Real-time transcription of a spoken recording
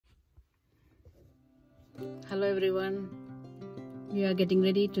Hello everyone, we are getting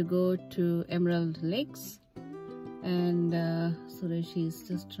ready to go to Emerald Lakes, and Suresh is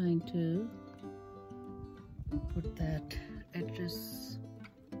just trying to put that address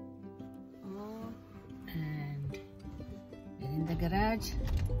on, and we're in the garage,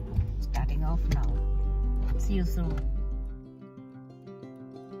 starting off now. See you soon.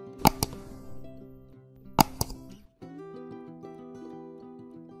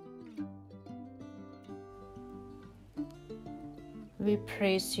 We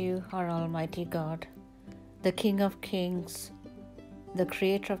praise you, our Almighty God, the King of Kings, the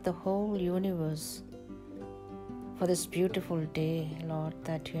Creator of the whole universe, for this beautiful day, Lord,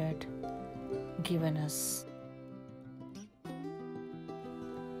 that you had given us.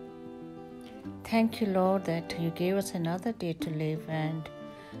 Thank you, Lord, that you gave us another day to live, and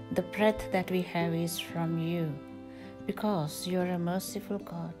the breath that we have is from you, because you are a merciful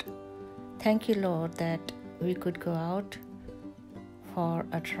God. Thank you, Lord, that we could go out for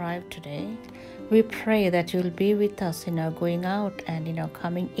a drive today. We pray that you'll be with us in our going out and in our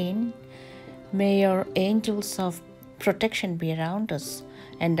coming in. May your angels of protection be around us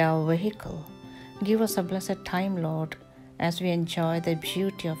and our vehicle. Give us a blessed time, Lord, as we enjoy the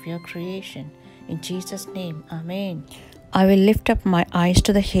beauty of your creation. In Jesus' name, Amen. I will lift up my eyes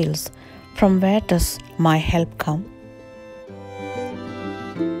to the hills. From where does my help come?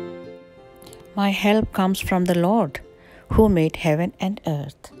 My help comes from the Lord, who made heaven and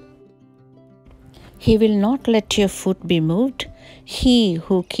earth. He will not let your foot be moved. He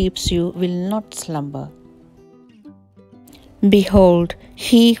who keeps you will not slumber. Behold,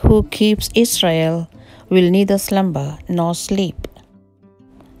 he who keeps Israel will neither slumber nor sleep.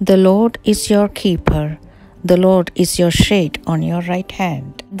 The Lord is your keeper. The Lord is your shade on your right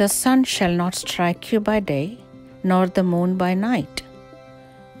hand. The sun shall not strike you by day, nor the moon by night.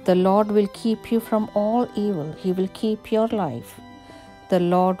 The Lord will keep you from all evil. He will keep your life. The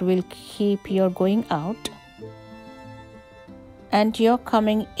Lord will keep your going out and your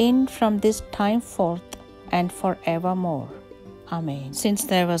coming in from this time forth and forevermore. Amen. Since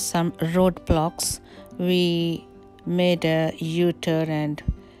there were some roadblocks, we made a U-turn and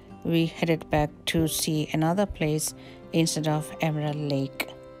we headed back to see another place instead of Emerald Lake.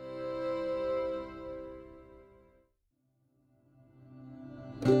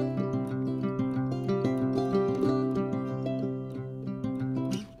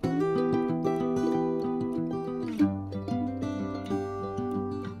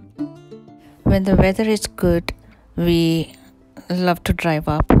 When the weather is good, we love to drive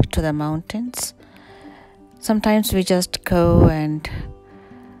up to the mountains. Sometimes we just go and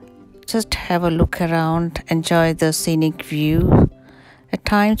just have a look around, enjoy the scenic view. At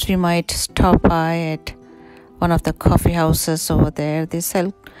times we might stop by at one of the coffee houses over there. They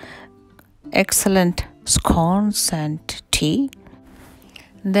sell excellent scones and tea.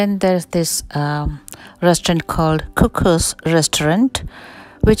 Then there's this restaurant called Cookers Restaurant,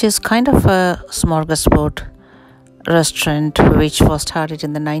 which is kind of a smorgasbord restaurant which was started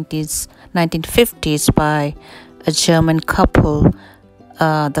in the 1950s by a German couple,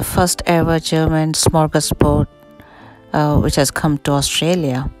 the first ever German smorgasbord which has come to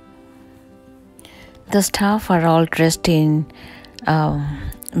Australia. The staff are all dressed in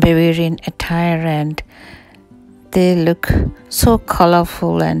Bavarian attire and they look so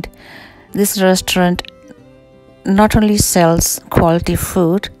colorful, and this restaurant not only sells quality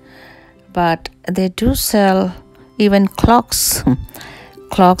food, but they do sell even clocks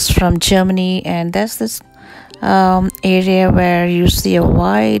from Germany. And there's this area where you see a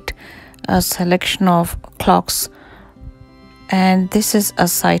wide selection of clocks, and this is a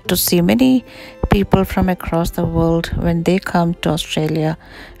sight to see. Many people from across the world, when they come to Australia,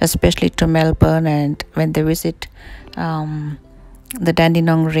 especially to Melbourne, and when they visit the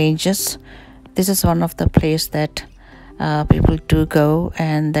Dandenong ranges, this is one of the places that people do go,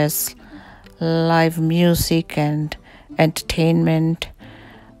 and there's live music and entertainment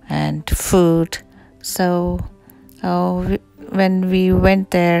and food. So when we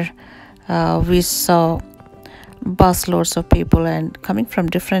went there, we saw busloads of people and coming from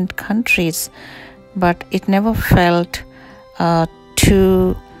different countries, but it never felt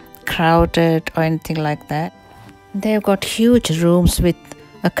too crowded or anything like that. They've got huge rooms with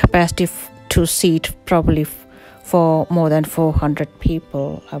a capacity to seat probably for more than 400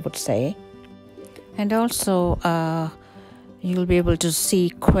 people, I would say. And also you'll be able to see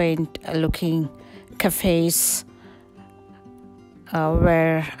quaint looking cafes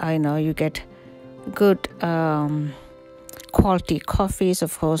where I know you get good quality coffees.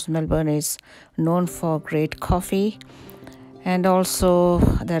 Of course, Melbourne is known for great coffee, And also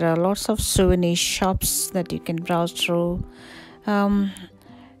there are lots of souvenir shops that you can browse through. um,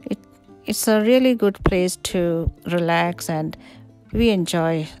 it, it's a really good place to relax, and we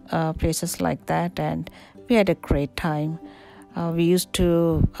enjoy places like that, and we had a great time. We used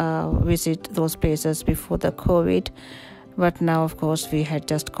to visit those places before the COVID, but now of course we had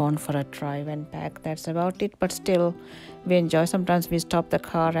just gone for a drive and back. That's about it, but still we enjoy. Sometimes we stop the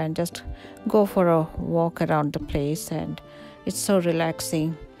car and just go for a walk around the place, and it's so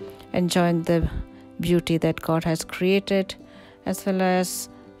relaxing, enjoying the beauty that God has created, as well as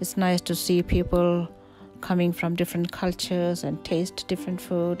it's nice to see people coming from different cultures and taste different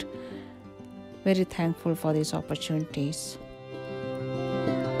food. Very thankful for these opportunities.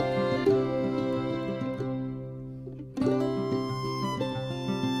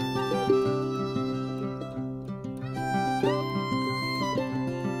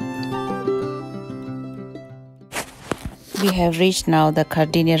 We have reached now the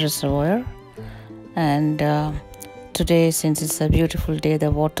Cardinia Reservoir, and today, since it's a beautiful day,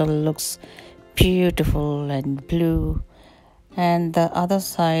 the water looks beautiful and blue. And the other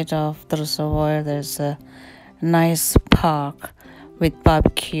side of the reservoir, there's a nice park with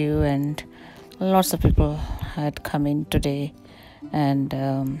barbecue, and lots of people had come in today and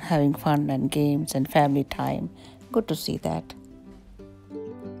having fun and games and family time. Good to see that.